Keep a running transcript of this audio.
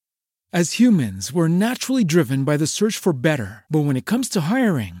As humans, we're naturally driven by the search for better. But when it comes to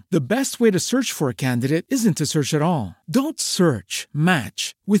hiring, the best way to search for a candidate isn't to search at all. Don't search,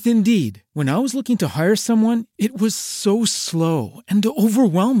 match with Indeed. When I was looking to hire someone, it was so slow and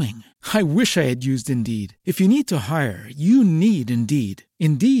overwhelming. I wish I had used Indeed. If you need to hire, you need Indeed.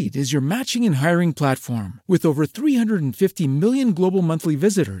 Indeed is your matching and hiring platform with over 350 million global monthly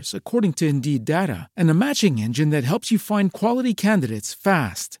visitors, according to Indeed data, and a matching engine that helps you find quality candidates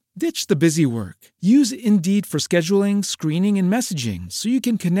fast. Ditch the busy work. Use Indeed for scheduling, screening, and messaging so you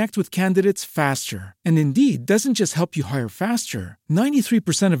can connect with candidates faster. And Indeed doesn't just help you hire faster.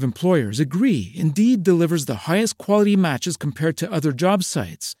 93% of employers agree Indeed delivers the highest quality matches compared to other job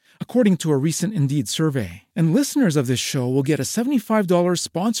sites, according to a recent Indeed survey. And listeners of this show will get a $75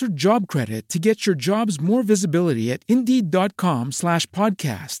 sponsored job credit to get your jobs more visibility at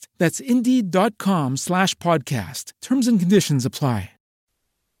Indeed.com/podcast. That's Indeed.com/podcast. Terms and conditions apply.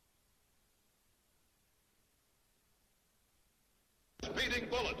 Speeding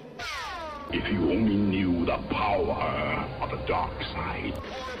bullet. If you only knew the power of the dark side.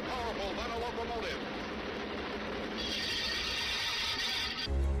 More powerful than a locomotive.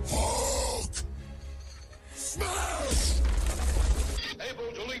 Hulk! Smash!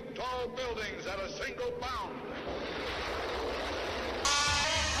 Able to leap tall buildings at a single bound.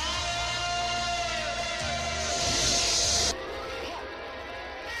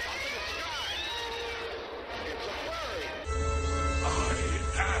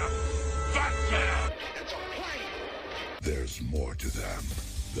 There's more to them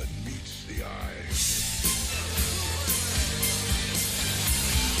than meets the eye.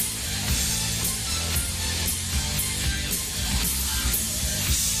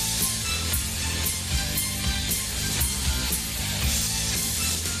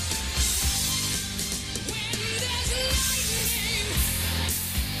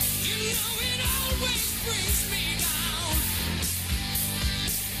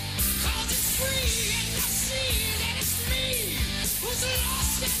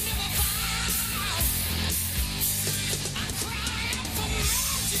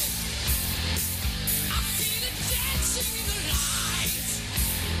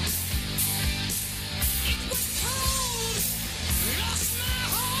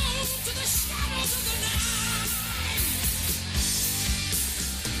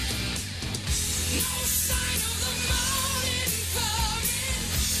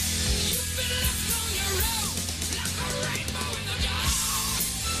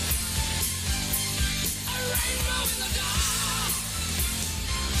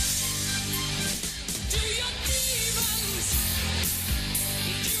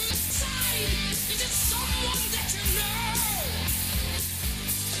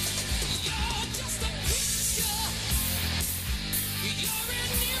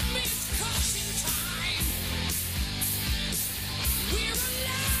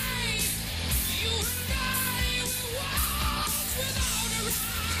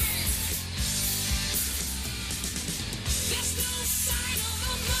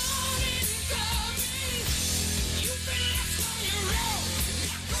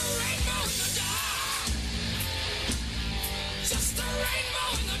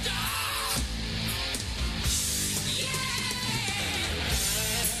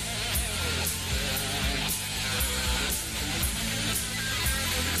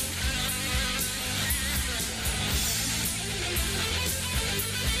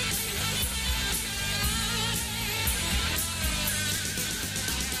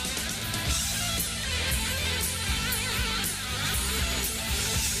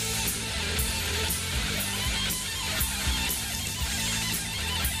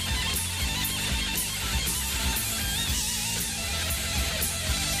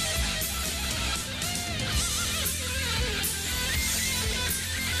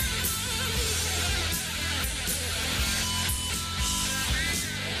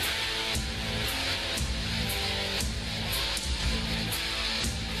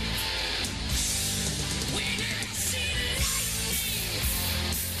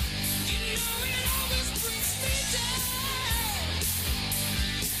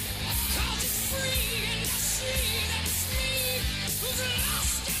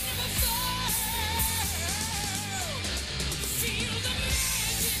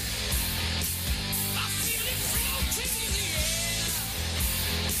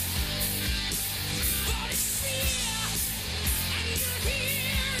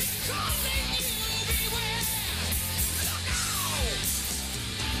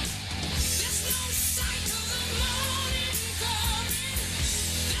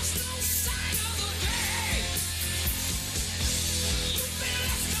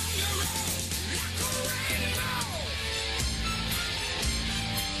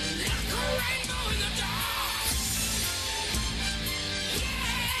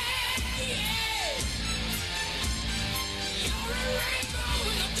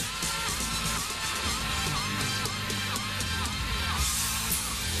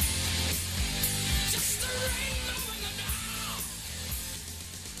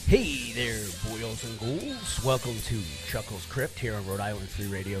 Hey there, boils and ghouls. Welcome to Chuckles Crypt here on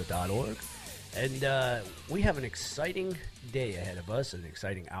Rhode-Island3Radio.org. And we have an exciting day ahead of us, an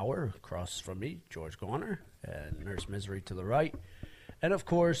exciting hour. Across from me, George Garner, and Nurse Misery to the right. And, of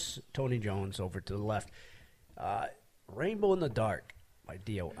course, Tony Jones over to the left. Rainbow in the Dark by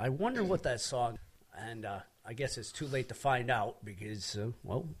Dio. I wonder what that song, and I guess it's too late to find out because,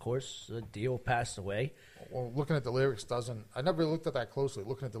 well, of course, Dio passed away. Well, looking at the lyrics doesn't... I never looked at that closely.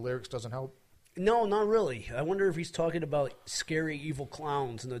 Looking at the lyrics doesn't help. No, not really. I wonder if he's talking about scary, evil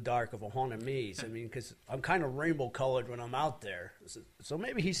clowns in the dark of a haunted maze. I mean, because I'm kind of rainbow-colored when I'm out there. So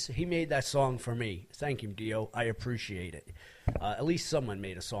maybe he made that song for me. Thank you, Dio. I appreciate it. At least someone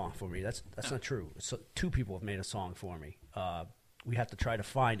made a song for me. That's not true. So, 2 people have made a song for me. We have to try to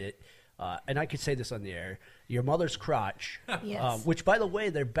find it. And I could say this on the air. Your Mother's Crotch, Yes. which, by the way,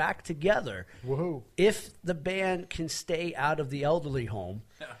 they're back together. Woohoo. If the band can stay out of the elderly home,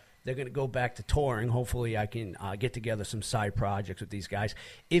 they're going to go back to touring. Hopefully I can get together some side projects with these guys.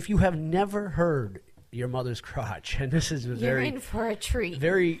 If you have never heard Your Mother's Crotch, and this is a You're in for a treat.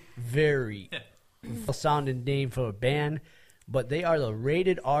 very, very well-sounding name for a band, but they are the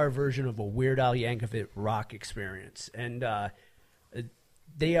rated R version of a Weird Al Yankovic rock experience. And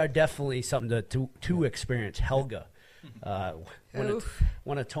they are definitely something to experience. Helga,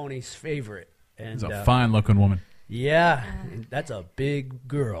 one of Tony's favorite. And, She's a fine-looking woman. Yeah, that's a big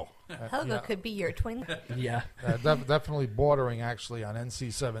girl. Helga could be your twin. Yeah. Definitely bordering, actually, on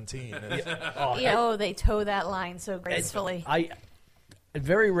NC-17. They toe that line so gracefully. I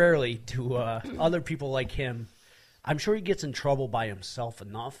very rarely to other people like him. I'm sure he gets in trouble by himself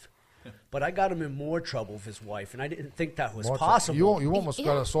enough, but I got him in more trouble with his wife, and I didn't think that was possible. You almost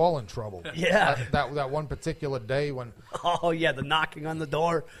got us all in trouble. Yeah. That one particular day when... Oh, yeah, the knocking on the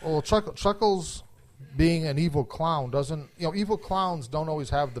door. Well, Chuckles... being an evil clown doesn't, evil clowns don't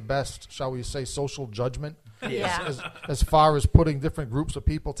always have the best, shall we say, social judgment. Yeah. As far as putting different groups of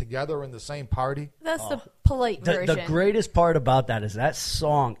people together in the same party. That's the polite version. The greatest part about that is that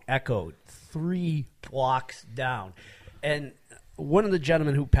song echoed 3 blocks down. And one of the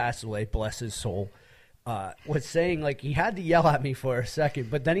gentlemen who passed away, bless his soul, was saying, like, he had to yell at me for a second,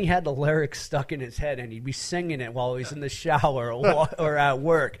 but then he had the lyrics stuck in his head, and he'd be singing it while he's in the shower or at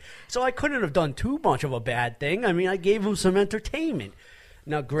work. So I couldn't have done too much of a bad thing. I mean, I gave him some entertainment.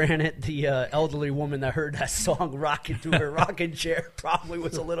 Now, granted, the elderly woman that heard that song rocking to her rocking chair probably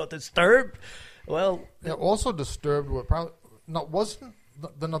was a little disturbed. Well, also disturbed with probably wasn't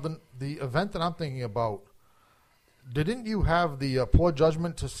the event that I'm thinking about. Didn't you have the poor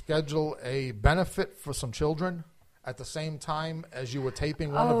judgment to schedule a benefit for some children at the same time as you were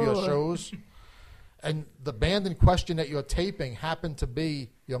taping one of your shows? And the band in question that you're taping happened to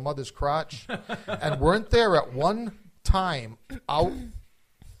be Your Mother's Crotch. And weren't there at one time out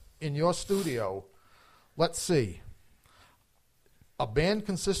in your studio, let's see, a band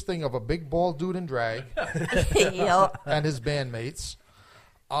consisting of a big bald dude in drag and his bandmates,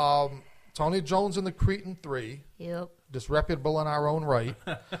 Tony Jones and the Cretin 3, disreputable in our own right,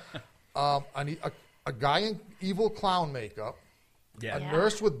 a guy in evil clown makeup, a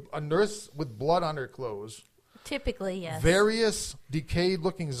nurse with blood on her clothes, typically, yes, various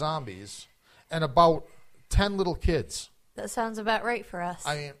decayed-looking zombies, and about 10 little kids. That sounds about right for us.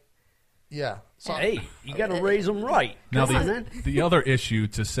 I mean, yeah. So, hey, you got to raise them right. Now, the other issue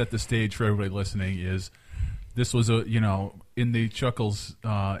to set the stage for everybody listening is this was in the Chuckles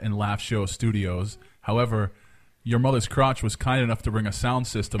and Laugh Show studios. However, Your Mother's Crotch was kind enough to bring a sound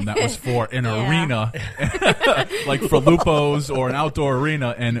system that was for an arena, like for Lupo's or an outdoor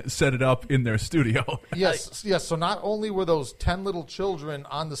arena, and set it up in their studio. Yes. So not only were those 10 little children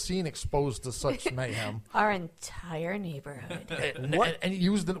on the scene exposed to such mayhem, our entire neighborhood. And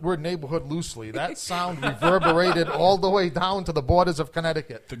use the word neighborhood loosely. That sound reverberated all the way down to the borders of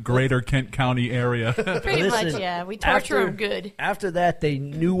Connecticut. The greater Kent County area. Pretty much, yeah. We torture them good. After that, they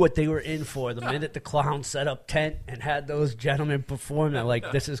knew what they were in for. The minute the clown set up tent and had those gentlemen perform, they're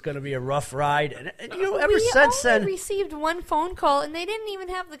like, this is going to be a rough ride. And ever since then, we received one phone call, and they didn't even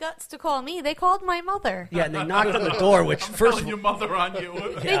have the guts to call me. They called my mother. Yeah, and they knocked on the door, which first your mother on you.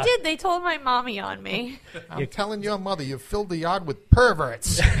 They did. They told my mommy on me. I'm telling your mother, you filled the yard with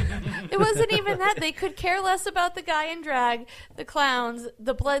perverts. It wasn't even that. They could care less about the guy in drag, the clowns,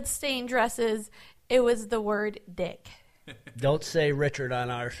 the blood-stained dresses. It was the word dick. Don't say Richard on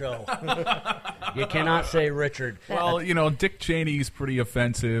our show. You cannot say Richard. Well, Dick Cheney's pretty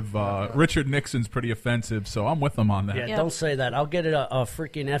offensive. Richard Nixon's pretty offensive, so I'm with them on that. Yeah, Don't say that. I'll get a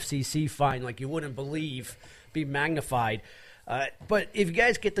freaking FCC fine like you wouldn't believe. Be magnified. But if you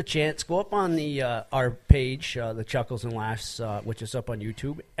guys get the chance, go up on the our page, the Chuckles and Laughs, which is up on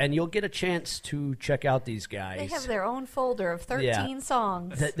YouTube, and you'll get a chance to check out these guys. They have their own folder of 13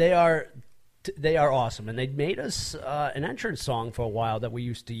 songs. They are awesome, and they made us an entrance song for a while that we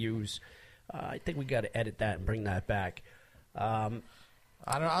used to use. I think we got to edit that and bring that back. I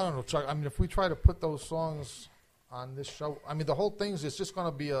don't know, Chuck. I mean, if we try to put those songs on this show, I mean, the whole thing's it's just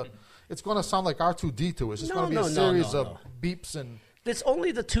going to be it's going to sound like R2-D2. It's just going to be a series of beeps and. It's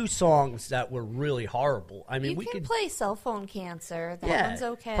only the 2 songs that were really horrible. I mean, you we can could play Cell Phone Cancer. That one's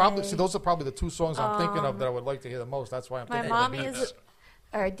okay. Probably, see, those are probably the 2 songs I'm thinking of that I would like to hear the most. That's why I'm thinking My of the mommy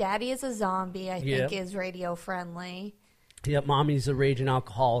beeps. Daddy is a Zombie. I think is radio friendly. Yeah, Mommy's a raging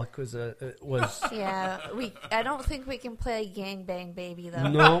alcoholic was. Yeah, I don't think we can play Gang Bang Baby though.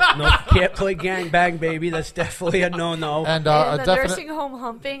 No, can't play Gang Bang Baby. That's definitely a no. And the a definite nursing home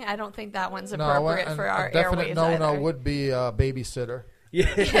humping, I don't think that one's appropriate for our a definite airwaves no either. would be Babysitter.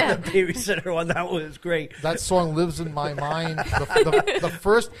 Yeah, the Babysitter one, that was great. That song lives in my mind. The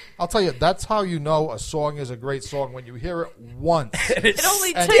first, I'll tell you, that's how you know a song is a great song, when you hear it once. It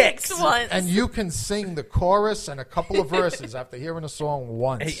only takes once. And you can sing the chorus and a couple of verses after hearing a song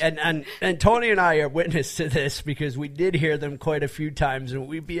once. Hey, and Tony and I are witness to this because we did hear them quite a few times, and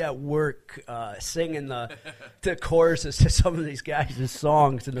we'd be at work singing the choruses to some of these guys'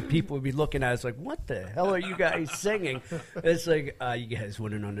 songs, and the people would be looking at us like, what the hell are you guys singing? It's like, you guys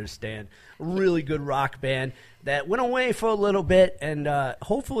wouldn't understand. Really good rock band that went away for a little bit, and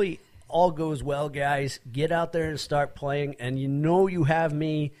hopefully all goes well, guys. Get out there and start playing, and you know you have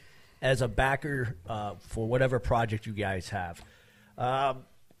me as a backer for whatever project you guys have.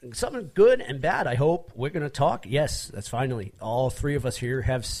 Something good and bad, I hope. We're going to talk. Yes, that's finally. All 3 of us here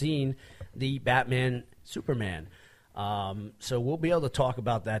have seen the Batman Superman. So we'll be able to talk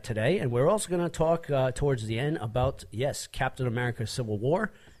about that today, and we're also going to talk towards the end about, yes, Captain America Civil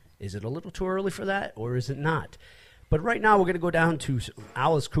War. Is it a little too early for that, or is it not? But right now we're going to go down to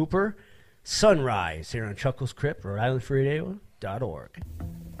Alice Cooper, Sunrise, here on Chuckles Crypt, Rhode-IslandFreeRadio.org.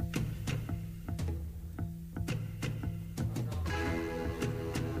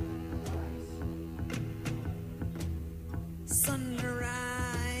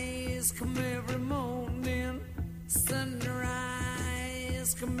 Sunrise, come every morning. Sunrise,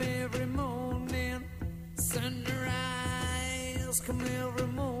 come every morning. Sunrise, come every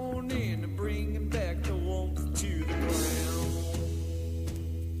morning, bringing back the warmth to the ground.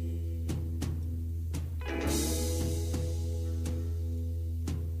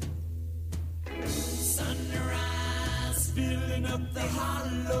 Sunrise, filling up the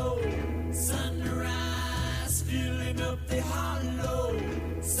hollow. Sunrise, filling up the hollow.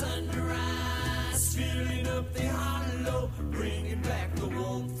 Sunrise, filling up the hollow, bringing back the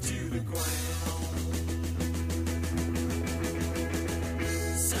warmth to the ground.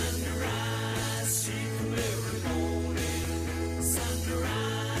 Sunrise, she come every morning.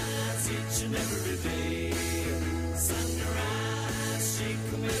 Sunrise, each and every day. Sunrise, she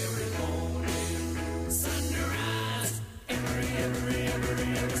come every morning. Sunrise, every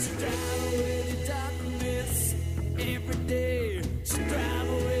she drive away the darkness. Every day, she drive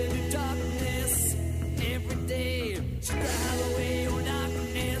away the darkness. Every day, she drive away your darkness.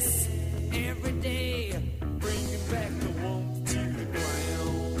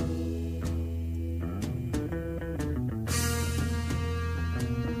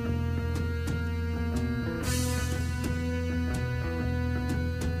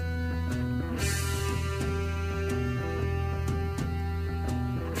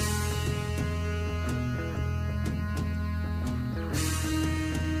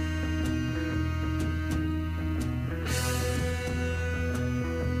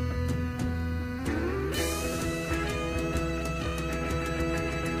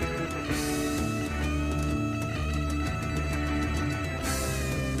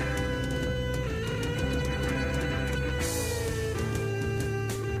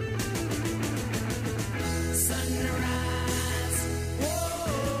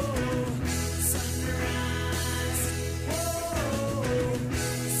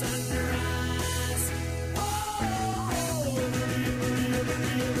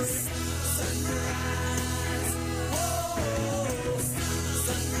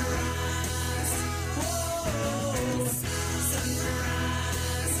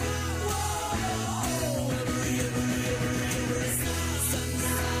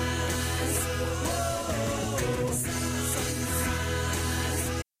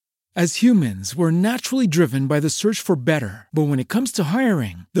 As humans, we're naturally driven by the search for better. But when it comes to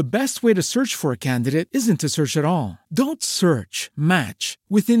hiring, the best way to search for a candidate isn't to search at all. Don't search, match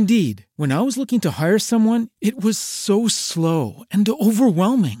with Indeed. When I was looking to hire someone, it was so slow and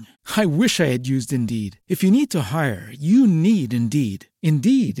overwhelming. I wish I had used Indeed. If you need to hire, you need Indeed.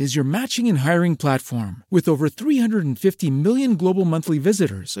 Indeed is your matching and hiring platform with over 350 million global monthly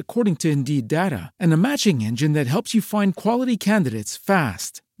visitors, according to Indeed data, and a matching engine that helps you find quality candidates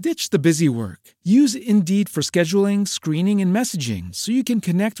fast. Ditch the busy work. Use Indeed for scheduling, screening, and messaging so you can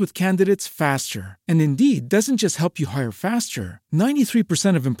connect with candidates faster. And Indeed doesn't just help you hire faster.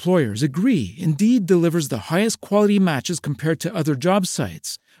 93% of employers agree Indeed delivers the highest quality matches compared to other job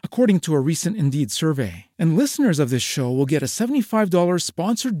sites, according to a recent Indeed survey. And listeners of this show will get a $75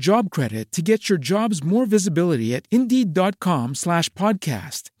 sponsored job credit to get your jobs more visibility at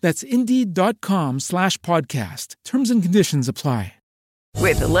Indeed.com/podcast. That's Indeed.com/podcast. Terms and conditions apply.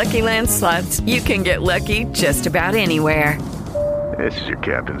 With the Lucky Land Slots, you can get lucky just about anywhere. This is your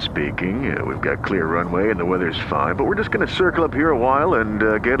captain speaking. We've got clear runway and the weather's fine, but we're just going to circle up here a while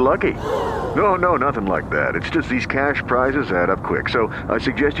and get lucky. No, nothing like that. It's just these cash prizes add up quick. So I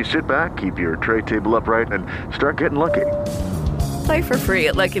suggest you sit back, keep your tray table upright, and start getting lucky. Play for free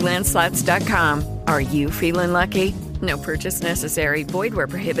at LuckyLandSlots.com. Are you feeling lucky? No purchase necessary. Void where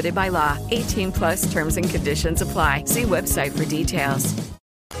prohibited by law. 18+ terms and conditions apply. See website for details.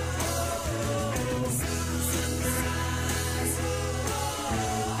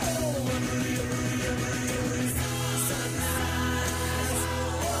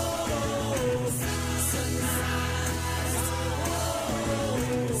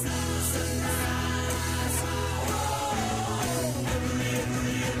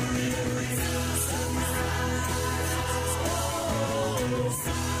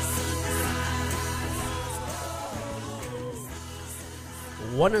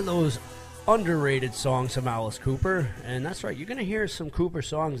 One of those underrated songs from Alice Cooper, and that's right, you're going to hear some Cooper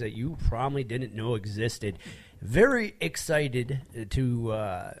songs that you probably didn't know existed. Very excited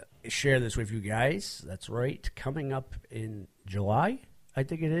to share this with you guys. That's right, coming up in July, I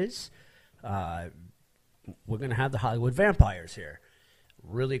think it is, we're going to have the Hollywood Vampires here.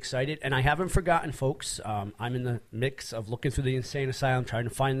 Really excited, and I haven't forgotten, folks. I'm in the mix of looking through the Insane Asylum, trying to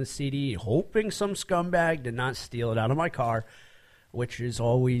find the CD, hoping some scumbag did not steal it out of my car, which is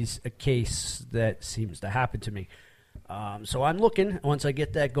always a case that seems to happen to me. So I'm looking. Once I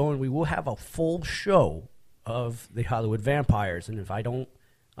get that going, we will have a full show of the Hollywood Vampires. And if I don't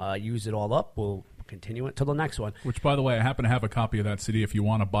use it all up, we'll continue it till the next one. Which, by the way, I happen to have a copy of that CD if you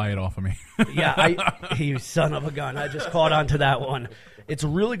want to buy it off of me. Yeah, you son of a gun. I just caught on to that one. It's a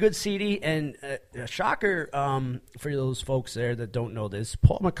really good CD, and a shocker for those folks there that don't know this,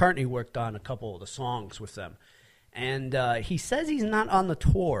 Paul McCartney worked on a couple of the songs with them. And he says he's not on the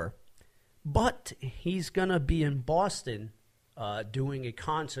tour, but he's going to be in Boston doing a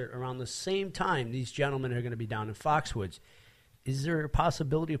concert around the same time these gentlemen are going to be down in Foxwoods. Is there a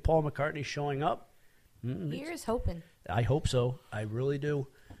possibility of Paul McCartney showing up? Here's hoping. I hope so. I really do.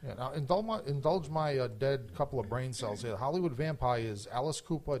 Yeah, now indulge my dead couple of brain cells here. Hollywood Vampires, Alice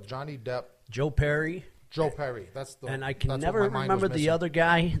Cooper, Johnny Depp. Joe Perry. That's the. And I can never remember the other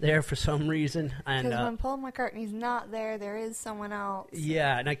guy there for some reason. Because when Paul McCartney's not there, there is someone else.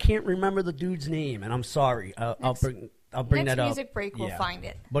 Yeah, and I can't remember the dude's name, and I'm sorry. I'll bring that up. Next music break, we'll find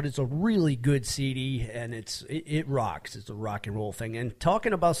it. But it's a really good CD, and it rocks. It's a rock and roll thing. And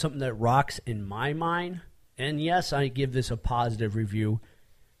talking about something that rocks in my mind, and yes, I give this a positive review.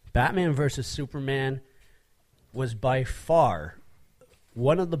 Batman vs. Superman was by far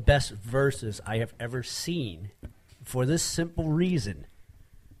one of the best verses I have ever seen, for this simple reason.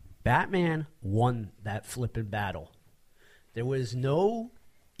 Batman won that flippin' battle. There was no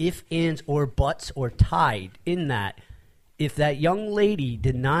ifs, ands, or buts or tied in that. If that young lady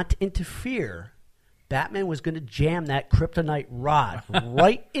did not interfere, Batman was going to jam that kryptonite rod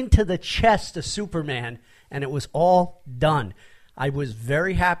right into the chest of Superman, and it was all done. I was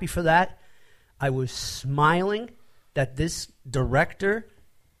very happy for that. I was smiling that this director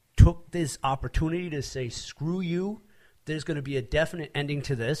took this opportunity to say, screw you, there's going to be a definite ending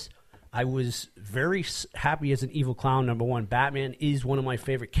to this. I was very happy as an evil clown. Number one, Batman is one of my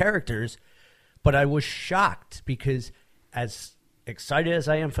favorite characters, but I was shocked because as excited as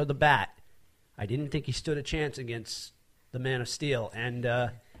I am for the Bat, I didn't think he stood a chance against the Man of Steel. And,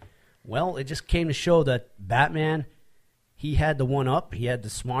 well, it just came to show that Batman, he had the one-up, he had the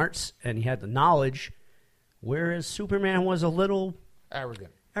smarts, and he had the knowledge, whereas Superman was a little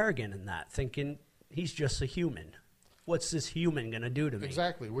arrogant in that, thinking he's just a human. what's this human going to do to me?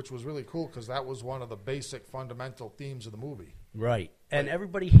 Exactly, which was really cool because that was one of the basic fundamental themes of the movie. Right. And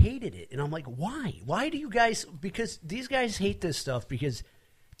everybody hated it. And I'm like, why? Why do you guys... Because these guys hate this stuff because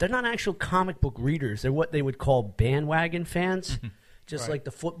they're not actual comic book readers. They're what they would call bandwagon fans. Just Right. like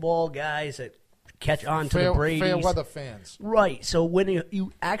the football guys that catch on to the Brady's. Fair weather fans. Right. So when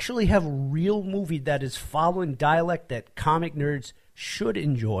you actually have a real movie that is following dialect that comic nerds should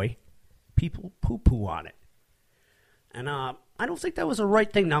enjoy, people poo-poo on it. And I don't think that was the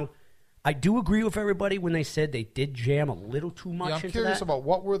right thing. Now, I do agree with everybody when they said they did jam a little too much Yeah, I'm into curious that. about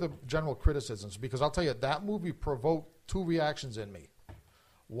what were the general criticisms, because I'll tell you, that movie provoked two reactions in me.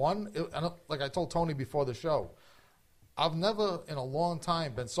 One, like I told Tony before the show, I've never in a long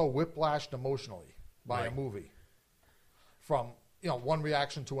time been so whiplashed emotionally by a movie. From one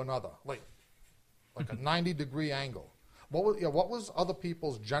reaction to another, like a 90-degree angle. What was other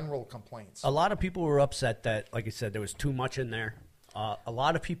people's general complaints? A lot of people were upset that, like I said, there was too much in there. A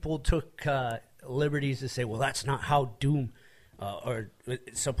lot of people took liberties to say, well, that's not how Doom or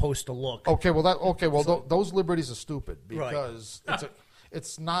it's supposed to look. Those liberties are stupid because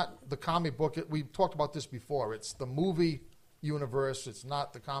it's not the comic book. We talked about this before. It's the movie universe. It's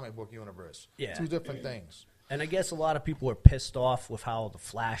not the comic book universe. Yeah. Two different things. And I guess a lot of people were pissed off with how the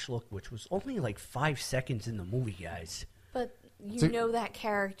Flash looked, which was only like 5 seconds in the movie, guys. But you know that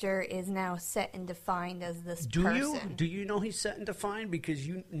character is now set and defined as this person. Do you know he's set and defined? Because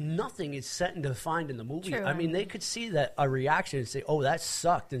nothing is set and defined in the movie. True. I mean, they could see that a reaction and say, "Oh, that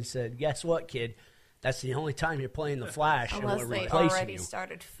sucked," and said, "Guess what, kid? That's the only time you're playing the Flash, and Unless we're they replacing already you."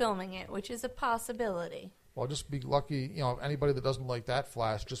 started filming it, which is a possibility. Well, just be lucky. Anybody that doesn't like that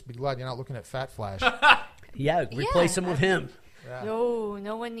Flash, just be glad you're not looking at Fat Flash. Yeah, replace him with him. Yeah.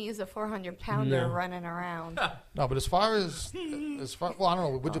 No one needs a 400-pounder running around. No, but as far, well, I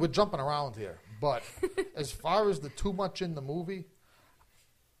don't know. We're jumping around here, but as far as the too much in the movie,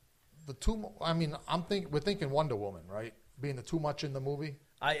 we're thinking Wonder Woman, right? Being the too much in the movie.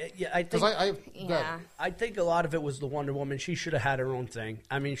 I think a lot of it was the Wonder Woman. She should have had her own thing.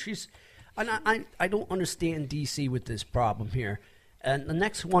 I mean, I don't understand DC with this problem here. And the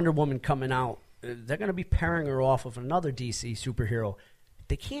next Wonder Woman coming out, they're going to be pairing her off with another DC superhero.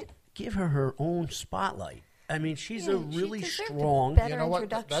 They can't give her her own spotlight. I mean, she's a really strong. You know what?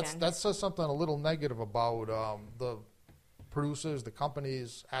 That says something a little negative about the producers, the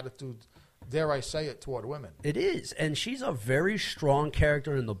company's attitude. Dare I say it, toward women? It is, and she's a very strong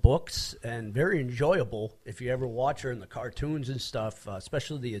character in the books and very enjoyable if you ever watch her in the cartoons and stuff,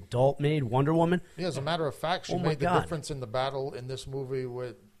 especially the adult-made Wonder Woman. Yeah, as a matter of fact, she made the difference in the battle in this movie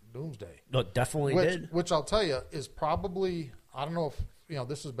with Doomsday. No, definitely did. Which I'll tell you is probably, I don't know if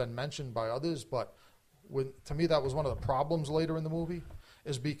this has been mentioned by others, but to me that was one of the problems later in the movie,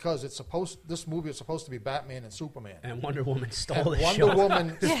 is because this movie is supposed to be Batman and Superman. And Wonder Woman stole the show. Wonder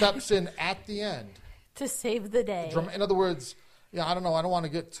Woman steps in at the end to save the day. In other words, I don't know, I don't want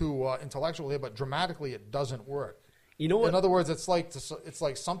to get too intellectual here, but dramatically it doesn't work. You know what? In other words, it's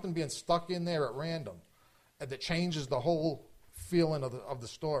like something being stuck in there at random that changes the whole feeling of the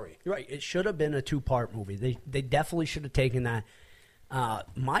story. Right. It should have been a 2-part movie. They definitely should have taken that.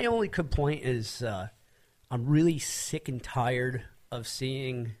 My only complaint is I'm really sick and tired of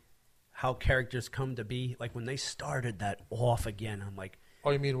seeing how characters come to be. Like when they started that off again, I'm like,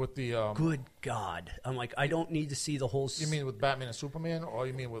 oh, you mean with the good God. I'm like, I don't need to see the whole You mean with Batman and Superman, or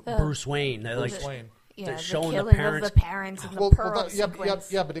you mean with Bruce Wayne? Bruce Wayne. Yeah, showing the killing of the parents and the Pearl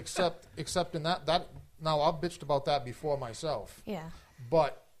sequence. Yeah, but except in that now I've bitched about that before myself. Yeah.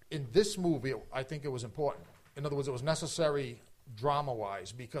 But in this movie, I think it was important. In other words, it was necessary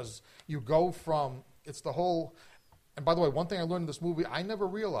drama-wise, because you go from it's the whole. And by the way, one thing I learned in this movie, I never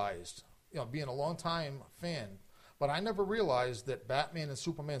realized, being a long-time fan, but I never realized that Batman and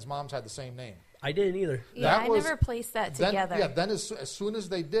Superman's moms had the same name. I didn't either. Yeah, I never placed that together. Yeah, then as soon as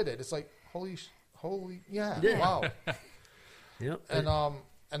they did it, it's like, holy, wow. Yep.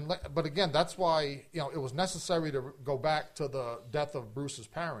 But again, that's why it was necessary to go back to the death of Bruce's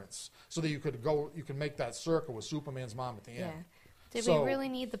parents, so that you can make that circle with Superman's mom at the end. Yeah. Did we really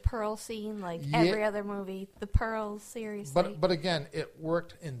need the Pearl scene like every other movie? The Pearl, seriously? But again, it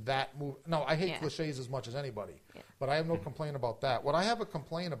worked in that movie. No, I hate cliches as much as anybody, but I have no complaint about that. What I have a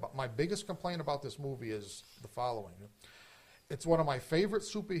complaint about, my biggest complaint about this movie is the following. It's one of my favorite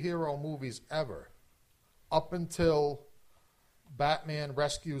superhero movies ever, up until Batman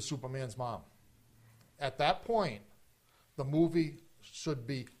rescues Superman's mom. At that point, the movie should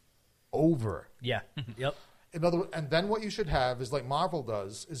be over. Yeah. Yep. And then what you should have is, like Marvel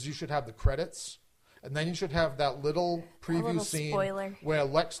does, is you should have the credits, And then you should have that little preview little scene spoiler. where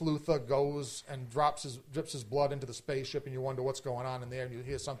Lex Luthor goes and drips his blood into the spaceship, and you wonder what's going on in there, and you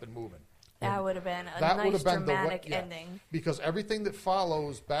hear something moving. That would have been a That would nice have been dramatic yeah. ending. Because everything that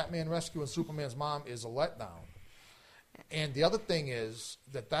follows Batman Rescue and Superman's mom is a letdown. And the other thing is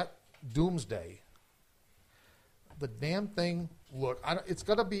that Doomsday, the damn thing, it's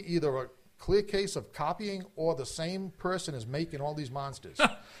got to be either a clear case of copying or the same person is making all these monsters.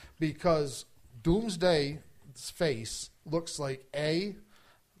 Because Doomsday's face looks like A,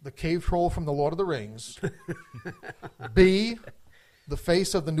 the cave troll from the Lord of the Rings, B, the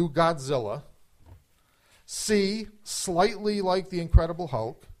face of the new Godzilla, C, slightly like the Incredible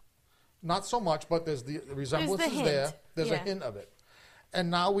Hulk, not so much, but there's the resemblance is there. There's a hint of it. And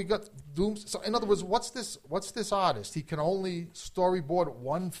now we got Doomsday. So in other words, what's this artist? He can only storyboard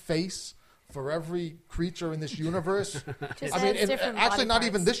one face for every creature in this universe. I mean, actually not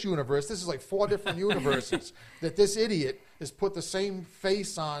even this universe. This is like 4 different universes that this idiot has put the same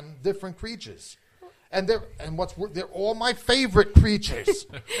face on different creatures. And they're all my favorite creatures.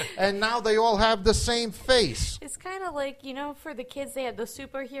 And now they all have the same face. It's kind of like, for the kids, they had the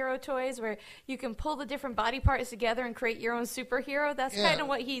superhero toys where you can pull the different body parts together and create your own superhero. That's kind of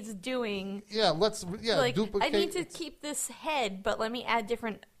what he's doing. Yeah, duplicate. I need to keep this head, but let me add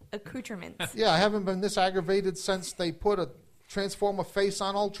different accoutrements. Yeah, I haven't been this aggravated since they put a Transformer face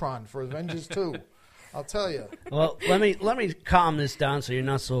on Ultron for Avengers 2. I'll tell you. Well, let me calm this down so you're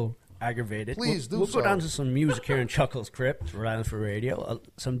not so aggravated. Please we'll so. go down to some music here in Chuckles Crypt, Rhode Island Free Radio.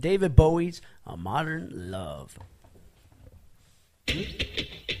 Some David Bowie's A Modern Love. I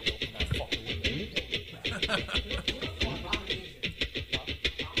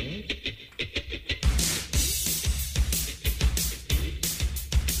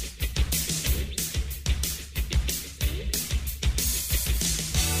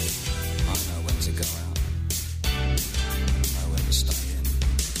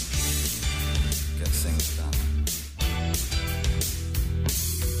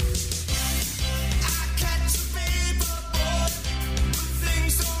catch a fever, boy, with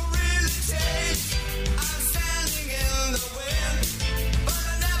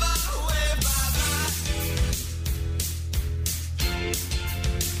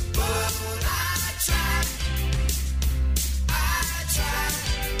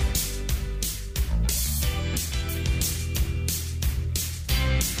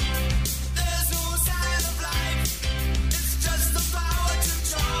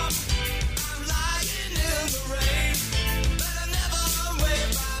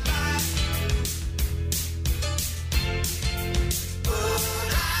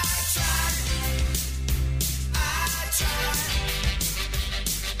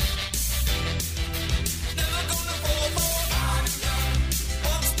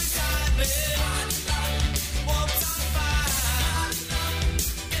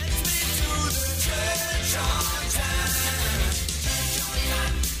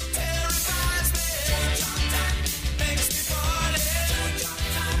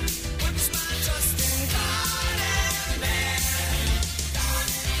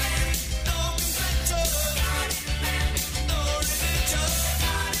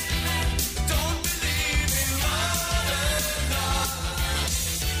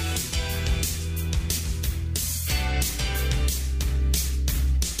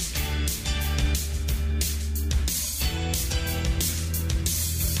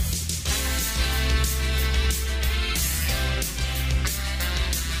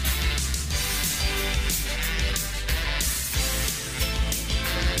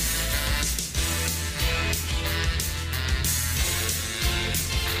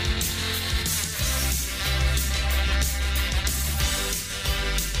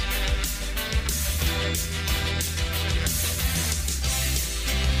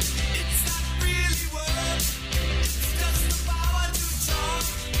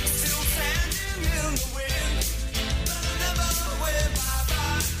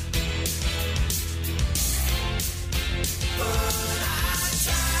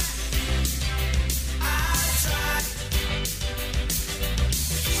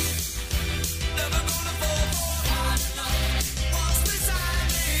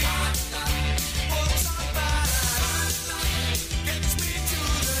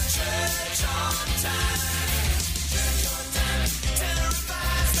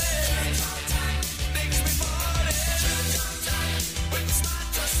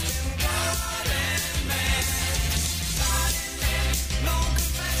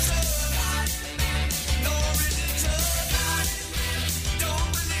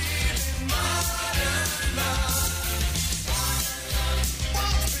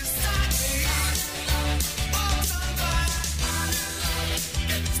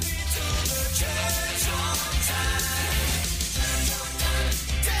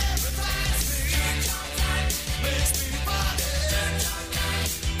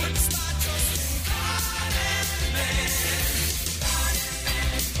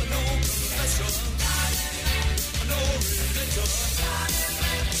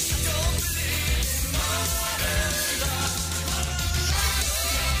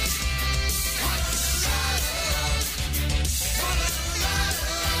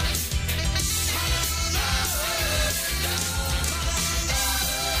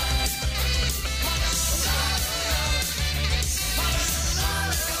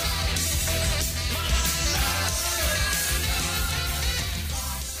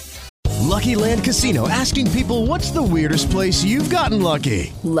Lucky Land Casino, asking people, what's the weirdest place you've gotten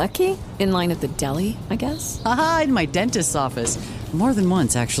lucky? Lucky? In line at the deli, I guess? Aha, in my dentist's office. More than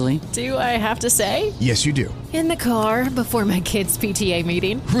once, actually. Do I have to say? Yes, you do. In the car before my kids' PTA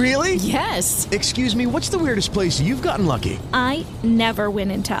meeting. Really? Yes. Excuse me, what's the weirdest place you've gotten lucky? I never win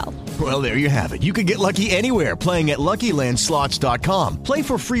and tell. Well, there you have it. You can get lucky anywhere, playing at LuckyLandSlots.com. Play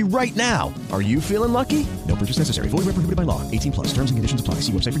for free right now. Are you feeling lucky? No purchase necessary. Void where prohibited by law. 18 plus. Terms and conditions apply.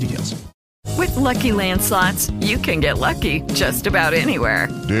 See website for details. With Lucky Land Slots, you can get lucky just about anywhere.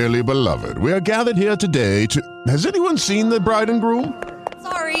 Dearly beloved, we are gathered here today to... Has anyone seen the bride and groom?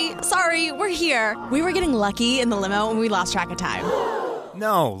 Sorry, we're here. We were getting lucky in the limo and we lost track of time.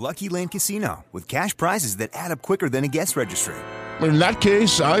 No, Lucky Land Casino, with cash prizes that add up quicker than a guest registry. In that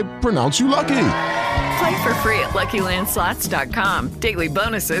case, I pronounce you lucky. Play for free at LuckyLandSlots.com. Daily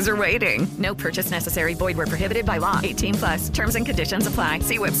bonuses are waiting. No purchase necessary. Void where prohibited by law. 18 plus. Terms and conditions apply.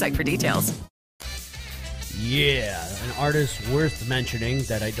 See website for details. Yeah, an artist worth mentioning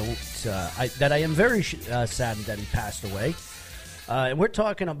that I am very saddened that he passed away. And we're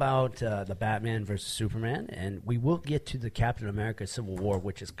talking about the Batman versus Superman, and we will get to the Captain America Civil War,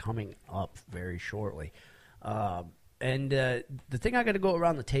 which is coming up very shortly. And the thing I got to go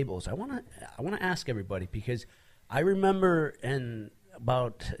around the table is I want to ask everybody, because I remember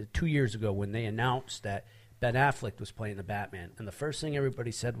about 2 years ago when they announced that Ben Affleck was playing the Batman, and the first thing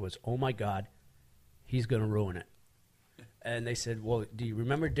everybody said was, "Oh my God, he's going to ruin it." And they said, "Well, do you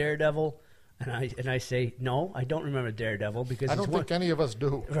remember Daredevil?" And I say, no, I don't remember Daredevil because I don't think any of us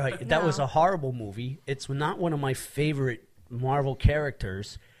do. Right, that was a horrible movie. It's not one of my favorite Marvel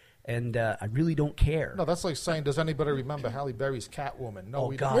characters, and I really don't care. No, that's like saying, does anybody remember Halle Berry's Catwoman? No,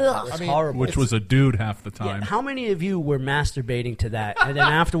 we don't. That was horrible. Which was a dude half the time. Yeah, how many of you were masturbating to that, and then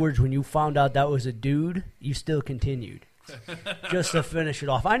afterwards, when you found out that was a dude, you still continued? Just to finish it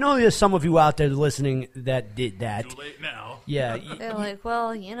off. I know there's some of you out there listening that did that. Too late now. Yeah. They're like,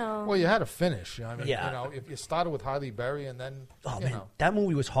 well, you know. Well, you had to finish. I mean, Yeah. you know, if you started with Halle Berry and then, Oh, you man, know. that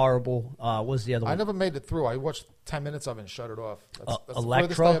movie was horrible. What was the other one? I never made it through. I watched 10 minutes of it and shut it off. That's the furthest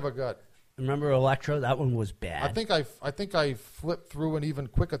Electra? I ever got. Remember Electra? That one was bad. I think I flipped through an even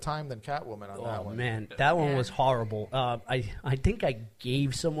quicker time than Catwoman on that one. Oh, man, that one was horrible. I think I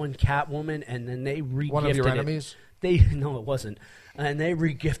gave someone Catwoman, and then they re-gifted One of your it. enemies? No, it wasn't. And they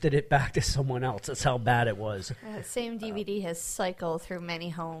re-gifted it back to someone else. That's how bad it was. Same DVD has cycled through many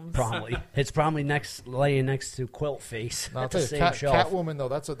homes. Probably. It's probably laying next to Quilt Face Now, I'll at tell the you, same shelf. Catwoman, though,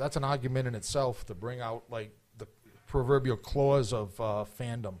 that's an argument in itself to bring out, like, the proverbial clause of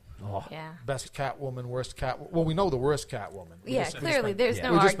fandom. Oh. Yeah. Best Catwoman, worst Catwoman. Well, we know the worst Catwoman. Yeah, clearly, there's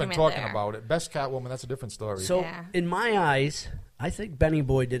no We've just been argument talking there. about it. Best Catwoman, that's a different story. So, in my eyes, I think Benny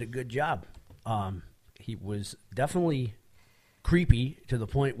Boy did a good job. He was definitely creepy to the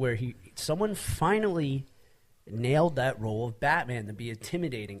point where someone finally nailed that role of Batman to be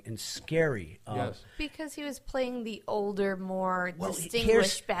intimidating and scary. Yes. Because he was playing the older, more Well,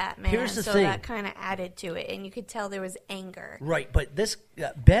 distinguished Batman, here's the so thing. that kind of added to it, and you could tell there was anger. Right, but this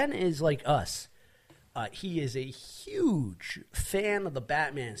Ben is like us. He is a huge fan of the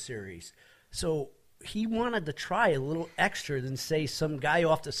Batman series, so he wanted to try a little extra than, say, some guy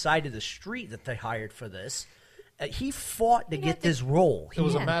off the side of the street that they hired for this. He fought to get this role. It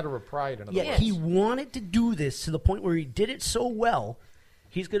was a matter of pride. In Yeah, he wanted to do this to the point where he did it so well.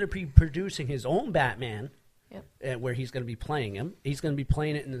 He's going to be producing his own Batman, where he's going to be playing him. He's going to be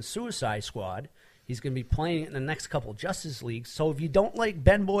playing it in the Suicide Squad. He's going to be playing it in the next couple Justice Leagues. So if you don't like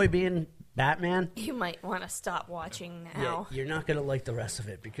Ben Boy being Batman, You might want to stop watching yeah, now. you're not going to like the rest of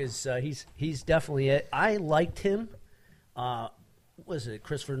it because he's definitely it. I liked him. What was it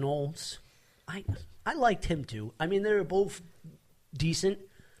Christopher Nolan's? I liked him too. I mean, they were both decent,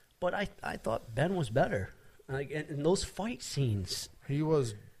 but I thought Ben was better. Like in those fight scenes, he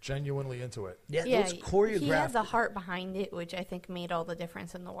was genuinely into it. Yeah, those He choreographed. had the heart behind it, which I think made all the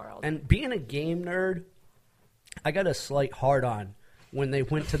difference in the world. And being a game nerd, I got a slight hard on when they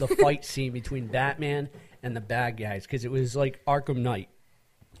went to the fight scene between Batman and the bad guys because it was like Arkham Knight.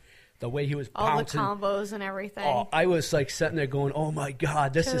 The way he was all the bouncing. combos and everything. Oh, I was like sitting there going, "Oh my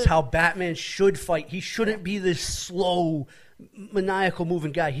God, this is how Batman should fight. He shouldn't be this slow, maniacal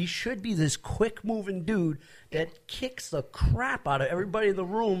moving guy. He should be this quick moving dude that kicks the crap out of everybody in the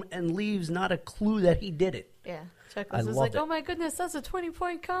room and leaves not a clue that he did it." Yeah, Chuck I was loved like, it. "Oh my goodness, that's a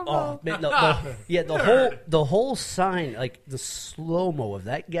 20-point combo." Oh man, the whole sign, like the slow mo of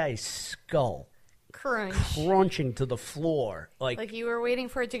that guy's skull crunching to the floor, like you were waiting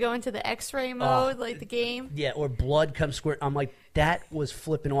for it to go into the X-ray mode, like the game. Yeah, or blood comes squirt. I'm like, that was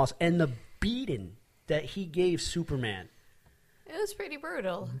flipping awesome. And the beating that he gave Superman. It was pretty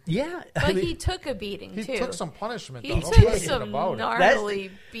brutal. Yeah, But he took a beating, He too. took some punishment. He though. No took question some about it.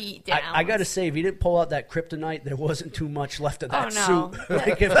 gnarly beat downs. I got to say, if he didn't pull out that kryptonite, there wasn't too much left of that no. suit.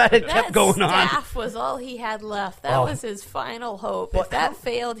 Like, if that had kept going on. That staff was all he had left. That was his final hope. But If that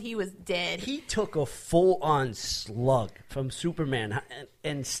failed, he was dead. He took a full-on slug from Superman,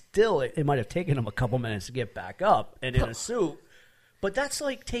 and still, it might have taken him a couple minutes to get back up and in a suit. But that's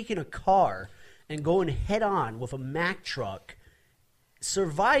like taking a car and going head-on with a Mack truck,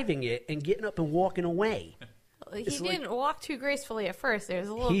 surviving it, and getting up and walking away. He It's didn't walk too gracefully at first. There was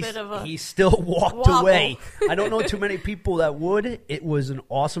a little bit of a He still walked wobble. away. I don't know too many people that would. It was an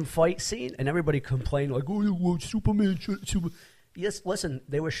awesome fight scene, and everybody complained like, "Oh, you watch Superman." Yes, listen,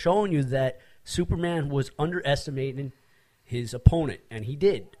 they were showing you that Superman was underestimating his opponent, and he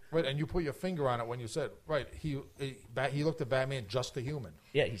did. Right, and you put your finger on it when you said, right, he looked at Batman just a human.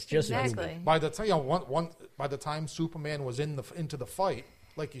 Yeah, he's just a Exactly. human. By the time by the time Superman was into the fight,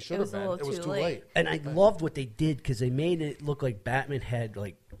 like he should have been, it was too late. And I loved what they did because they made it look like Batman had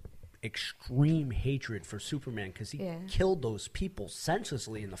like extreme hatred for Superman because he killed those people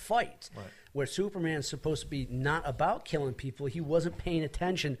senselessly in the fight. Right. Where Superman's supposed to be not about killing people, he wasn't paying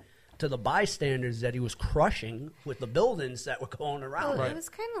attention to the bystanders that he was crushing with the buildings that were going around. Well, it was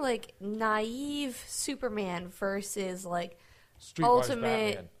kind of like naive Superman versus like Streetwise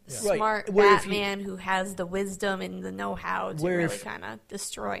ultimate Batman. Right. smart Where if Batman who has the wisdom and the know-how to Where really if- kind of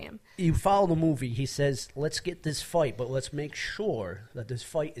destroy him. You follow the movie, he says, let's get this fight, but let's make sure that this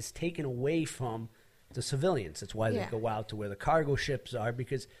fight is taken away from the civilians. That's why Yeah. they go out to where the cargo ships are,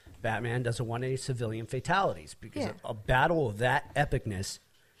 because Batman doesn't want any civilian fatalities. Because Yeah. a battle of that epicness,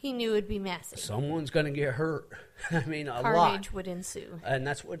 He knew it'd be massive. someone's going to get hurt. I mean, a Carnage lot. would ensue. And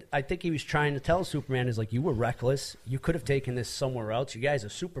that's what I think he was trying to tell Superman is like, you were reckless. You could have taken this somewhere else. You guys are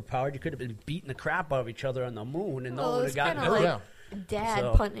superpowered. You could have been beating the crap out of each other on the moon, and no Well, one would it's have gotten kind hurt. of like dad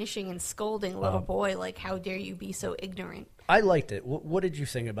So- punishing and scolding little boy, like, how dare you be so ignorant? I liked it. What did you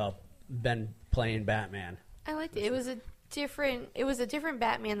think about Ben playing Batman? I liked it. It was a different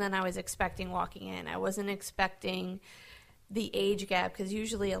Batman than I was expecting walking in. I wasn't expecting the age gap because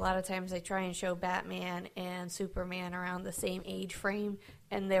usually a lot of times they try and show Batman and Superman around the same age frame,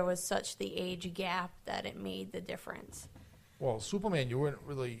 and there was such the age gap that it made the difference. Well, Superman, you weren't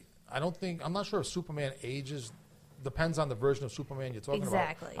really. I'm not sure if Superman ages. Depends on the version of Superman you're talking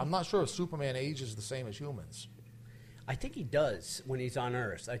Exactly. about. I'm not sure if Superman ages the same as humans. I think he does when he's on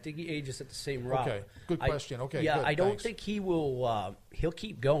Earth. I think he ages at the same route. Okay, good question. Okay, yeah, good, I don't thanks. think he will. He'll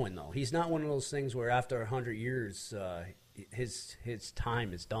keep going though. He's not one of those things where after 100 years, his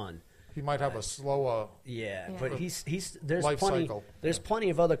time is done. He might have a slower. Yeah, but he's there's life plenty cycle. there's plenty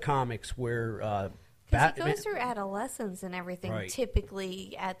of other comics where Because Batman. he goes through adolescence and everything, Right.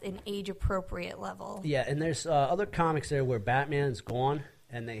 typically at an age-appropriate level. Yeah, and there's other comics there where Batman's gone,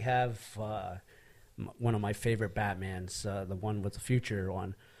 and they have one of my favorite Batmans, the one with the future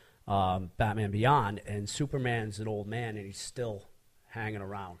on Batman Beyond, and Superman's an old man, and he's still hanging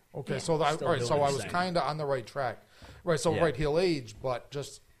around. Okay, Still doing so his I was thing. kind of on the right track. Right, so Yeah. he'll age, but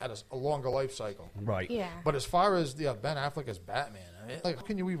just at a longer life cycle. Right. Yeah. But as far as Ben Affleck as Batman, I mean, like, how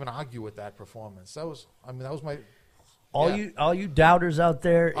can you even argue with that performance? That was my. All you doubters out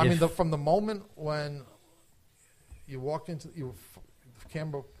there, I if- mean, from the moment when you walk into the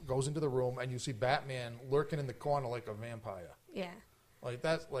camera goes into the room and you see Batman lurking in the corner like a vampire. Yeah. Like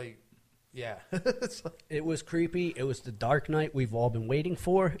that's like, yeah. it was creepy. It was the Dark Knight we've all been waiting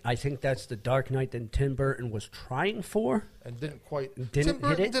for. I think that's the Dark Knight that Tim Burton was trying for. And didn't quite. Didn't Tim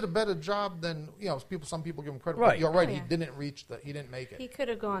Burton hit it. did a better job than some people give him credit. Right. But you're right. Oh, He yeah. didn't he didn't make it. He could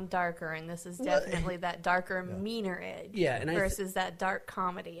have gone darker, and this is definitely that darker, meaner edge Yeah, and versus that dark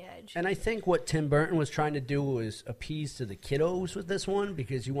comedy edge. And I think what Tim Burton was trying to do was appease to the kiddos with this one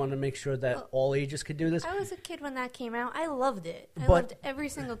because you wanted to make sure that all ages could do this. I was a kid when that came out. I loved it. I But loved every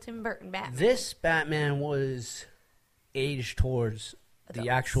single Tim Burton Batman. This Batman was aged towards the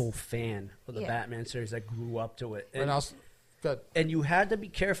actual fan of the Yeah. Batman series that grew up to it. And also, good. And you had to be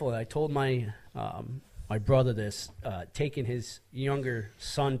careful. And I told my my brother this, taking his younger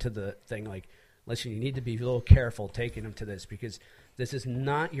son to the thing, like, listen, you need to be a little careful taking him to this because this is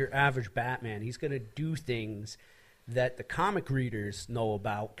not your average Batman. He's going to do things that the comic readers know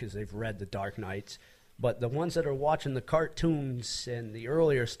about because they've read The Dark Knights. But the ones that are watching the cartoons and the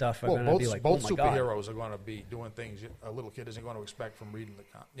earlier stuff are going to be like, both oh my God. superheroes are going to be doing things a little kid isn't going to expect from reading the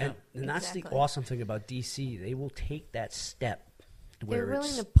comic. Yeah. And that's the Exactly. awesome thing about DC. They will take that step where They're willing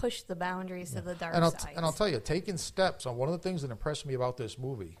it's to push the boundaries to the dark side. And I'll tell you, taking steps on one of the things that impressed me about this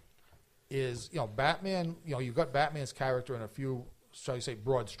movie is, Batman, you've got Batman's character in a few, shall you say,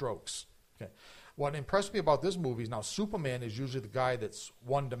 broad strokes. Okay. What impressed me about this movie is now Superman is usually the guy that's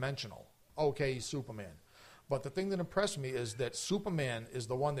one-dimensional. Okay, he's Superman. But the thing that impressed me is that Superman is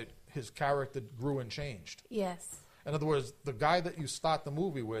the one that his character grew and changed. Yes. In other words, the guy that you start the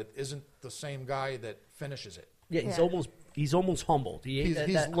movie with isn't the same guy that finishes it. Yeah, he's almost humbled. He's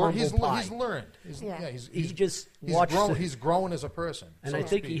learned. He's grown as a person. And I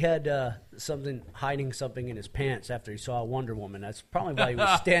think he had hiding something in his pants after he saw Wonder Woman. That's probably why he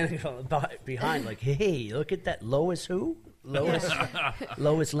was standing behind, like, hey, look at that Lois who?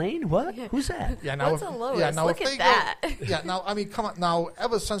 Lois Lane? What? Who's that? Yeah, now What's a Lois? Look at that. Now, I mean, come on. Now,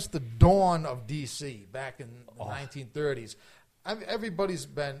 ever since the dawn of DC back in the 1930s,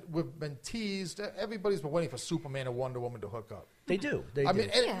 we've been teased. Everybody's been waiting for Superman and Wonder Woman to hook up. They do.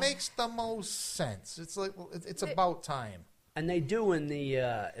 It makes the most sense. It's like it's about time. And they do in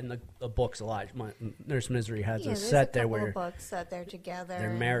the books a lot. Nurse Misery has a there's set there couple where of books that they're together.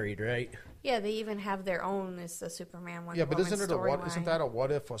 they're married, right? Yeah, they even have their own. It's the Superman Wonder Yeah, but Woman isn't that a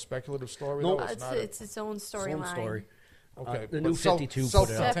what if or speculative story? No, it's its own storyline. Story. Okay, the new 52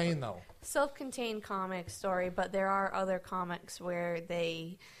 self-contained though. Self-contained comic story, but there are other comics where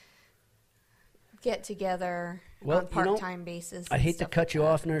they get together on part-time basis. I hate to cut you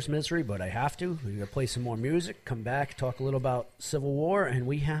off, Nurse Misery, but I have to. We're going to play some more music, come back, talk a little about Civil War, and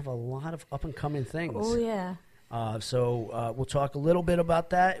we have a lot of up-and-coming things. Oh, yeah. So we'll talk a little bit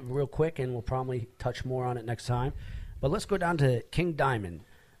about that real quick, and we'll probably touch more on it next time. But let's go down to King Diamond,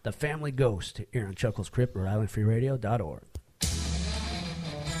 the Family Ghost, here on Chuckles Crypt, Rhode-IslandFreeRadio.org.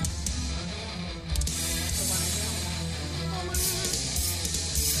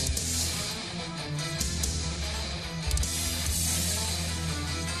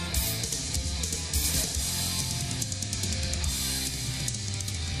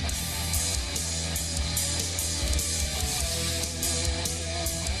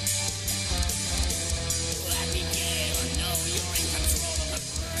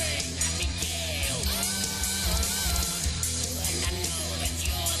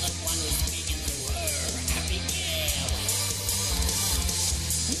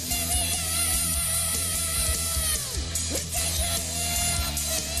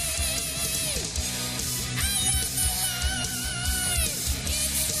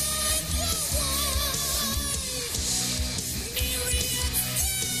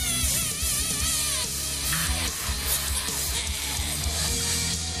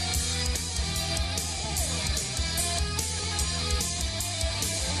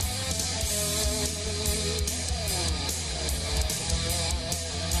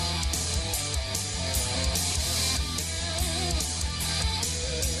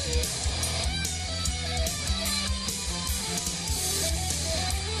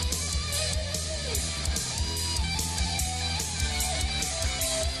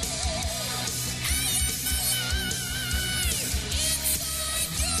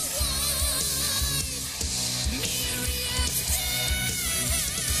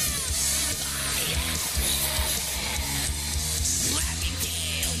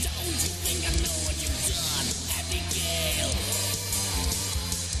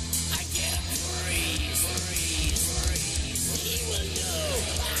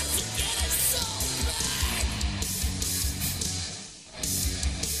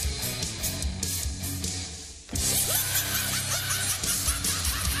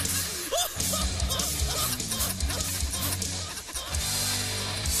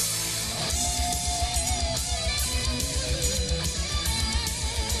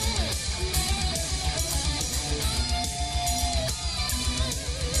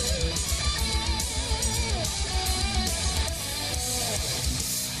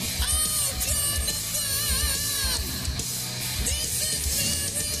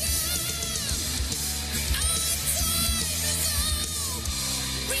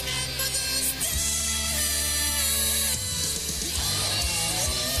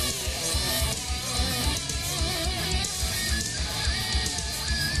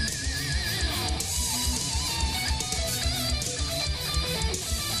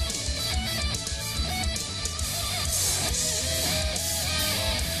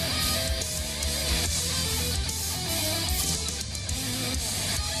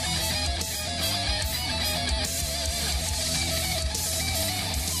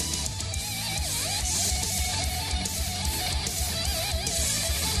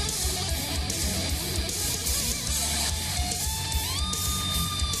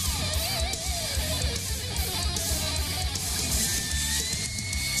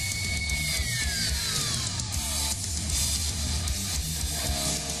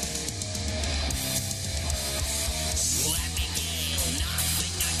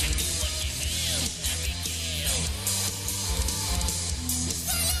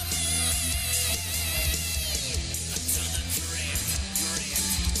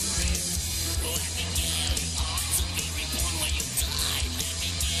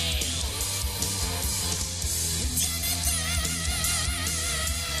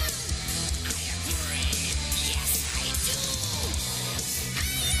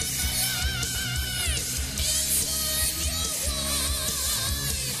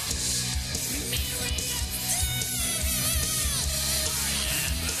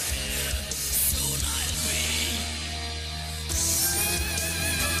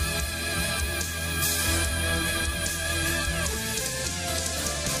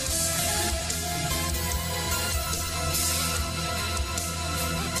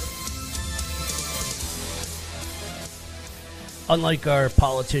 Unlike our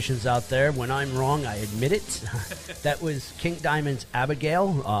politicians out there, when I'm wrong, I admit it. That was King Diamond's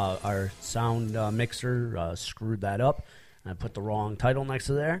Abigail. Our sound mixer screwed that up. I put the wrong title next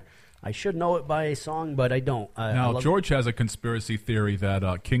to there. I should know it by song, but I don't. Now, George has a conspiracy theory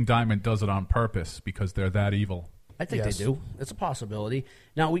that King Diamond does it on purpose because they're that evil. I think they do. It's a possibility.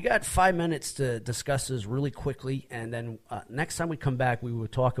 Now, we got 5 minutes to discuss this really quickly, and then next time we come back, we will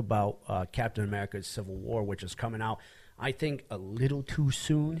talk about Captain America's Civil War, which is coming out, I think, a little too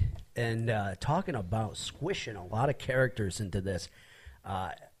soon, and talking about squishing a lot of characters into this.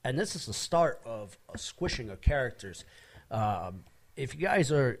 And this is the start of a squishing of characters. If you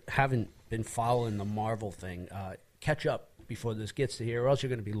guys haven't been following the Marvel thing, catch up before this gets to here, or else you're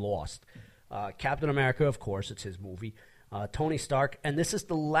going to be lost. Captain America, of course, it's his movie. Tony Stark, and this is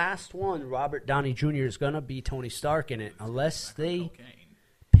the last one. Robert Downey Jr. is going to be Tony Stark in it, unless they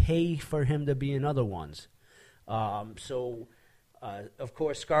pay for him to be in other ones. Of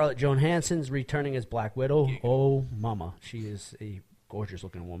course, Scarlett Johansson's returning as Black Widow. Oh, mama, she is a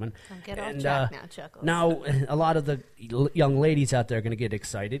gorgeous-looking woman. Don't get off track now, Chuckles. Now, a lot of the young ladies out there are going to get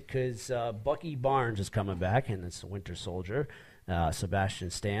excited because Bucky Barnes is coming back, and it's the Winter Soldier. Sebastian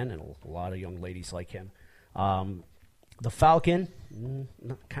Stan, and a lot of young ladies like him. The Falcon,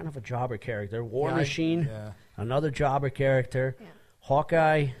 kind of a jobber character. War Machine, another jobber character. Yeah.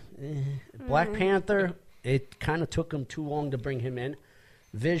 Hawkeye, Black Panther, it kind of took him too long to bring him in.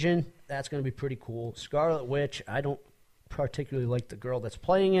 Vision, that's going to be pretty cool. Scarlet Witch, I don't particularly like the girl that's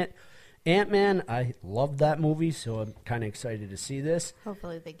playing it. Ant-Man, I loved that movie, so I'm kind of excited to see this.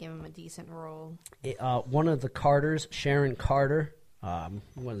 Hopefully they give him a decent role. One of the Carters, Sharon Carter, one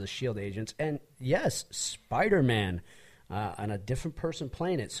of the S.H.I.E.L.D. agents, and yes, Spider-Man, and a different person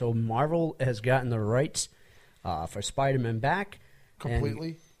playing it. So Marvel has gotten the rights for Spider-Man back.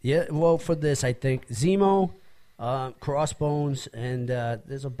 Completely? For this, I think. Zemo, Crossbones, and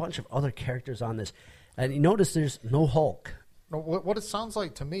there's a bunch of other characters on this. And you notice there's no Hulk. No, what it sounds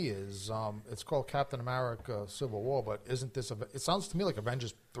like to me is it's called Captain America Civil War, but isn't this it sounds to me like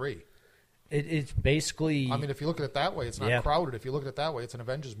Avengers 3. It's basically... I mean, if you look at it that way, it's not crowded. If you look at it that way, it's an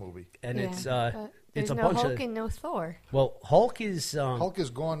Avengers movie. And it's there's a no bunch Hulk of... and no Thor. Well, Hulk is... Hulk is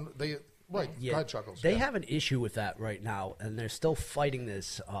gone... Go ahead, Chuckles. They have an issue with that right now, and they're still fighting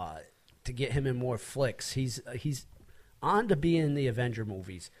this to get him in more flicks. He's on to be in the Avenger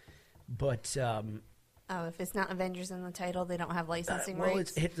movies, but... if it's not Avengers in the title, they don't have licensing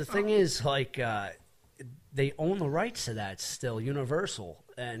rights? The thing is, like, they own the rights to that still, Universal,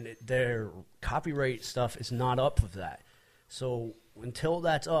 and their copyright stuff is not up with that. So until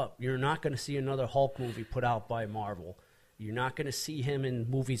that's up, you're not going to see another Hulk movie put out by Marvel. You're not going to see him in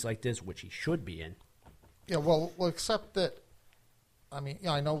movies like this, which he should be in. Yeah, well, except that, I mean,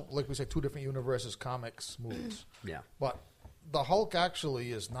 I know, like we say, two different universes, comics, movies. Yeah. But the Hulk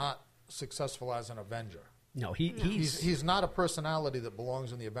actually is not successful as an Avenger. No, he's not a personality that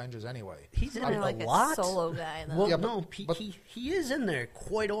belongs in the Avengers anyway. He's in like a lot. A solo guy, though. Well, yeah, no, he is in there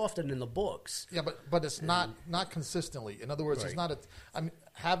quite often in the books. Yeah, but it's not consistently. In other words, it's not. I mean,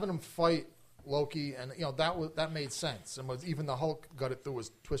 having him fight Loki, and that made sense. And even the Hulk got it through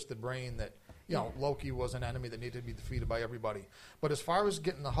his twisted brain that Loki was an enemy that needed to be defeated by everybody. But as far as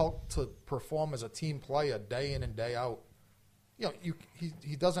getting the Hulk to perform as a team player day in and day out,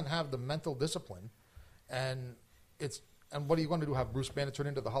 he doesn't have the mental discipline, and what are you going to do? Have Bruce Banner turn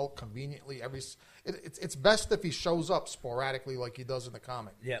into the Hulk conveniently? It's best if he shows up sporadically like he does in the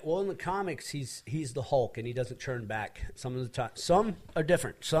comic. Yeah, well, in the comics, he's the Hulk and he doesn't turn back. Some of the time, some are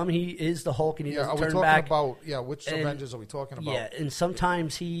different. Some he is the Hulk and he doesn't turn back. Which Avengers are we talking about? Yeah, and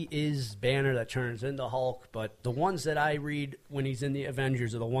sometimes he is Banner that turns into Hulk, but the ones that I read when he's in the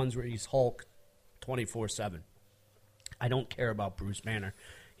Avengers are the ones where he's Hulk 24/7. I don't care about Bruce Banner.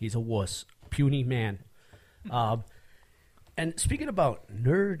 He's a wuss, puny man. And speaking about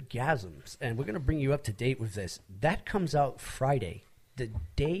nerdgasms, and we're going to bring you up to date with this, that comes out Friday, the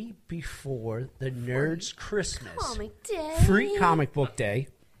day before the Nerds Christmas. Comic Day. Free comic book day.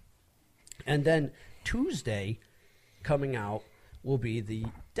 And then Tuesday coming out will be the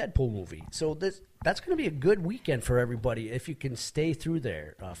Deadpool movie. So that's going to be a good weekend for everybody if you can stay through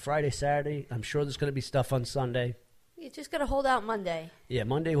there. Friday, Saturday, I'm sure there's going to be stuff on Sunday. You just got to hold out Monday. Yeah,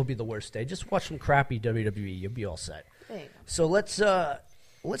 Monday will be the worst day. Just watch some crappy WWE. You'll be all set. There you go. So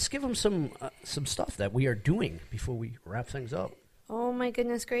let's give them some stuff that we are doing before we wrap things up. Oh, my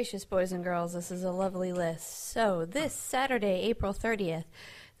goodness gracious, boys and girls. This is a lovely list. So this Saturday, April 30th,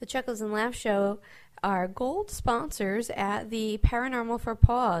 the Chuckles and Laugh Show are gold sponsors at the Paranormal for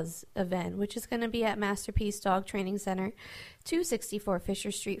Paws event, which is going to be at Masterpiece Dog Training Center, 264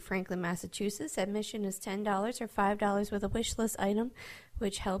 Fisher Street, Franklin, Massachusetts. Admission is $10 or $5 with a wish list item,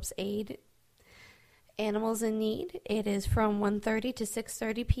 which helps aid animals in need. It is from 1:30 to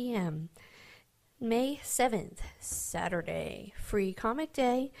 6:30 p.m. May 7th, Saturday, free comic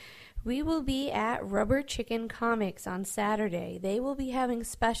day. We will be at Rubber Chicken Comics on Saturday. They will be having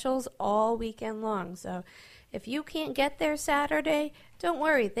specials all weekend long. So if you can't get there Saturday, don't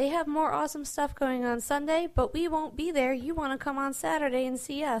worry. They have more awesome stuff going on Sunday, but we won't be there. You want to come on Saturday and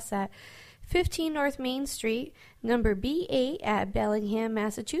see us at 15 North Main Street, number B8 at Bellingham,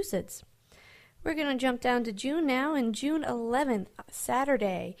 Massachusetts. We're going to jump down to June now, and June 11th,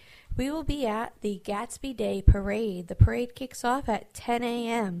 Saturday, we will be at the Gatsby Day Parade. The parade kicks off at 10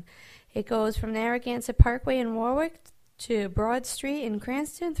 a.m. It goes from Narragansett Parkway in Warwick to Broad Street in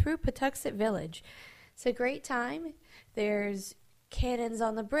Cranston through Patuxent Village. It's a great time. There's cannons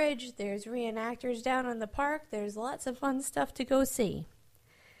on the bridge. There's reenactors down in the park. There's lots of fun stuff to go see.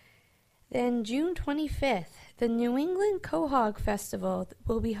 Then June 25th, the New England Quahog Festival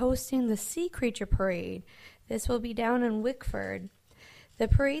will be hosting the Sea Creature Parade. This will be down in Wickford. The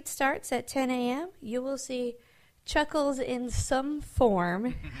parade starts at 10 a.m. You will see Chuckles in some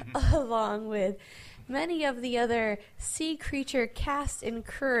form, along with many of the other Sea Creature cast and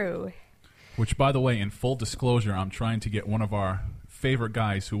crew. Which, by the way, in full disclosure, I'm trying to get one of our favorite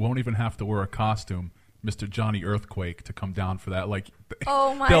guys who won't even have to wear a costume, Mr. Johnny Earthquake, to come down for that. Like,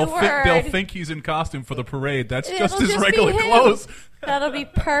 oh my word! They'll think he's in costume for the parade. That's just his regular clothes. That'll be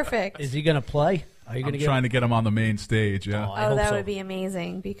perfect. Is he going to play? Are you going to trying to get him on the main stage? Yeah. Oh, that would be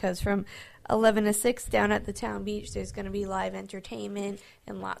amazing, because from 11 to 6 down at the Town Beach, there's going to be live entertainment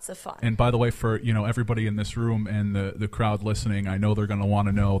and lots of fun. And by the way, for everybody in this room and the crowd listening, I know they're going to want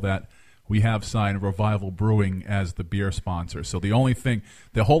to know that we have signed Revival Brewing as the beer sponsor. So the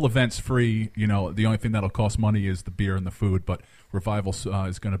whole event's free. The only thing that'll cost money is the beer and the food. But Revival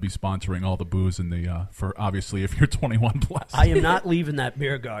is going to be sponsoring all the booze and for obviously if you're 21 plus. I am not leaving that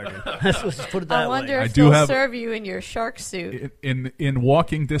beer garden. Let's put it that way. I wonder if they'll serve you in your shark suit. In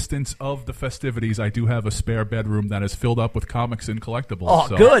walking distance of the festivities, I do have a spare bedroom that is filled up with comics and collectibles. Oh,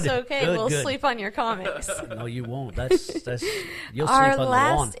 so. good. That's okay. Good, we'll good. sleep on your comics. No, you won't. That's you'll Our sleep on the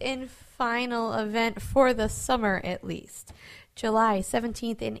lawn. last and final event for the summer, at least, July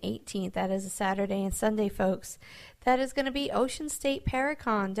 17th and 18th. That is a Saturday and Sunday, folks. That is going to be Ocean State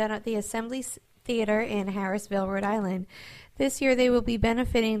Paracon down at the Assembly Theater in Harrisville, Rhode Island. This year they will be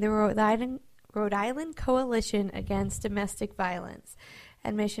benefiting the Rhode Island Coalition Against Domestic Violence.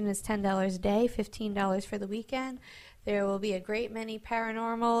 Admission is $10 a day, $15 for the weekend. There will be a great many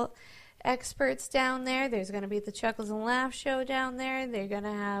paranormal experts down there. There's going to be the Chuckles and Laugh show down there. They're going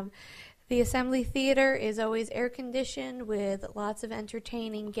to have the Assembly Theater is always air conditioned with lots of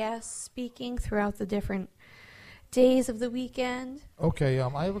entertaining guests speaking throughout the different days of the weekend. Okay,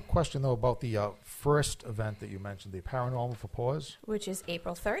 I have a question though about the first event that you mentioned, the Paranormal for Paws, which is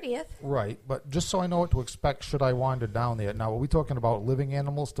April 30th. Right, but just so I know what to expect, should I wander down there? Now, are we talking about living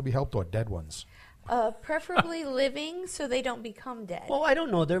animals to be helped or dead ones? Preferably living, so they don't become dead. Well, I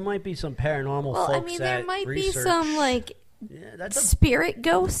don't know. There might be some paranormal folks I mean, there that might research. be some spirit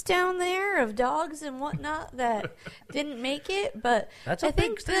ghosts down there of dogs and whatnot that didn't make it, but That's a I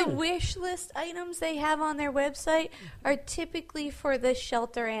think big the thing. wish list items they have on their website are typically for the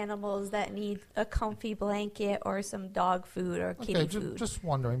shelter animals that need a comfy blanket or some dog food or kitty food. Just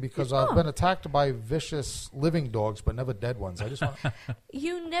wondering, because I've been attacked by vicious living dogs, but never dead ones. I just want.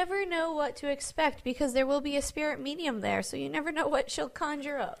 You never know what to expect because there will be a spirit medium there, so you never know what she'll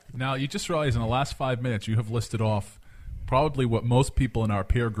conjure up. Now, you just realize in the last 5 minutes you have listed off probably what most people in our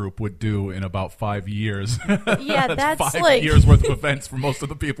peer group would do in about 5 years. Yeah, that's 5 like years worth of events for most of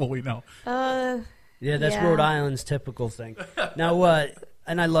the people we know. Yeah, that's yeah. Rhode Island's typical thing. Now,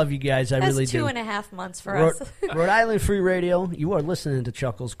 and I love you guys. I That's really do. 2.5 months for us. Rhode Island Free Radio. You are listening to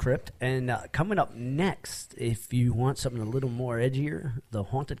Chuckles Crypt. And coming up next, if you want something a little more edgier, the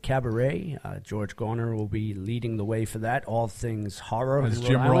Haunted Cabaret. George Garner will be leading the way for that. All things horror. As in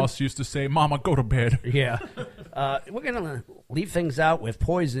Jim Rhode Island. Ross used to say, Mama, go to bed. Yeah. We're going to leave things out with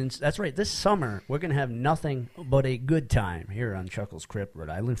Poisons. That's right. This summer, we're going to have nothing but a good time here on Chuckles Crypt, Rhode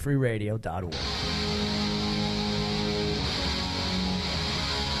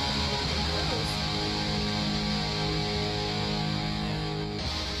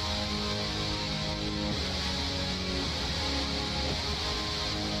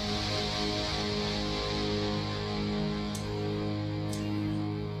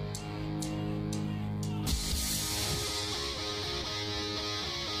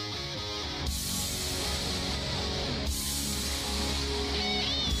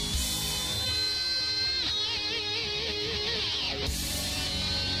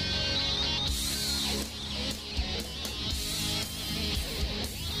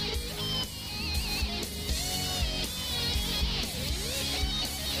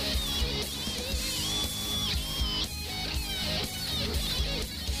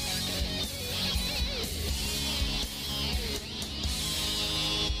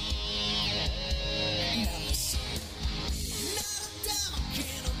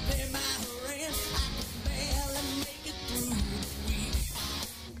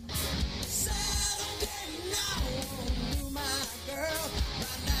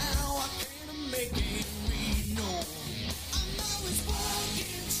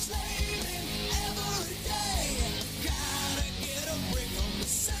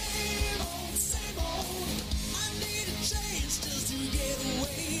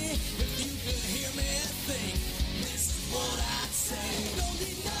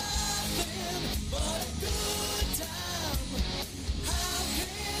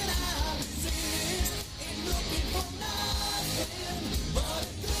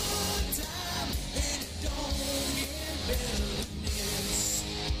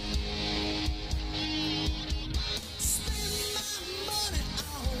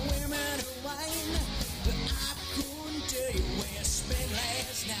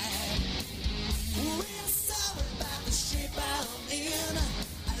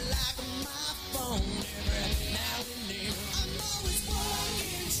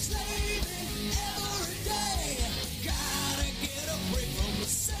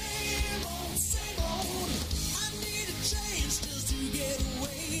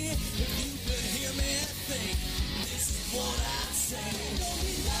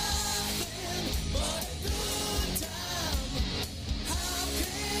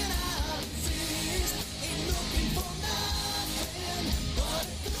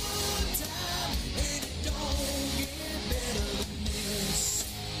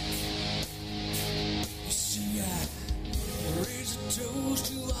close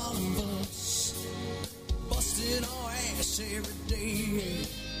to all of us, busting our ass every day.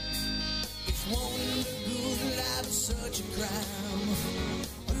 If wanting a good life is such a crime,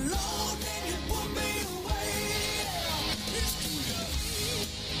 Lord, then you put me away. It's too late.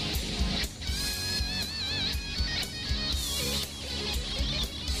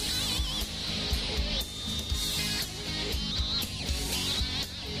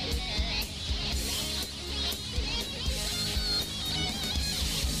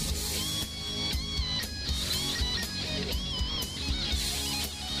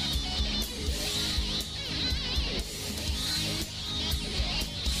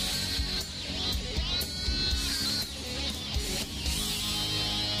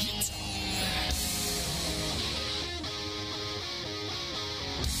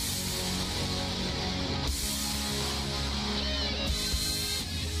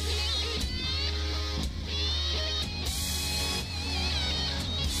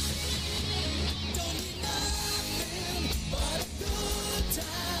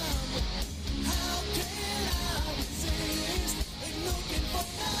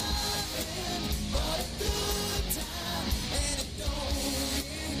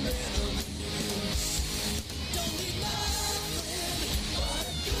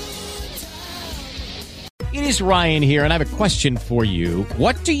 It is Ryan here, and I have a question for you.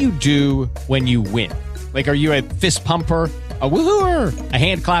 What do you do when you win? Like, are you a fist pumper, a woohooer, a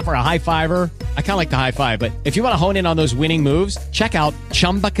hand clapper, a high fiver? I kind of like the high five, but if you want to hone in on those winning moves, check out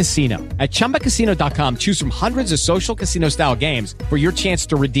Chumba Casino. At ChumbaCasino.com, choose from hundreds of social casino-style games for your chance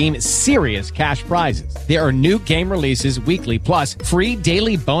to redeem serious cash prizes. There are new game releases weekly, plus free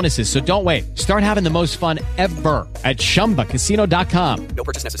daily bonuses. So don't wait. Start having the most fun ever at ChumbaCasino.com. No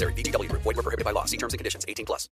purchase necessary. VGW Group. Void where prohibited by law. See terms and conditions. 18+.